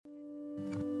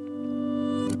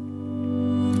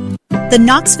The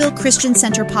Knoxville Christian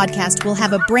Center podcast will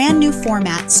have a brand new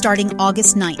format starting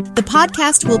August 9th. The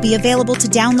podcast will be available to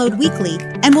download weekly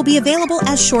and will be available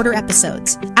as shorter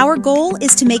episodes. Our goal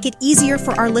is to make it easier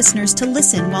for our listeners to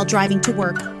listen while driving to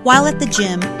work, while at the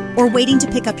gym, or waiting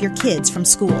to pick up your kids from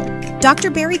school.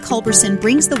 Dr. Barry Culberson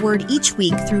brings the word each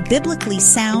week through biblically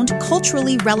sound,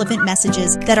 culturally relevant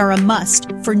messages that are a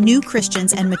must for new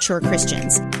Christians and mature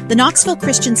Christians. The Knoxville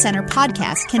Christian Center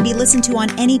podcast can be listened to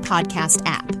on any podcast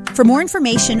app. For more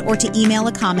information or to email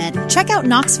a comment, check out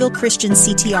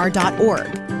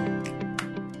knoxvillechristianctr.org.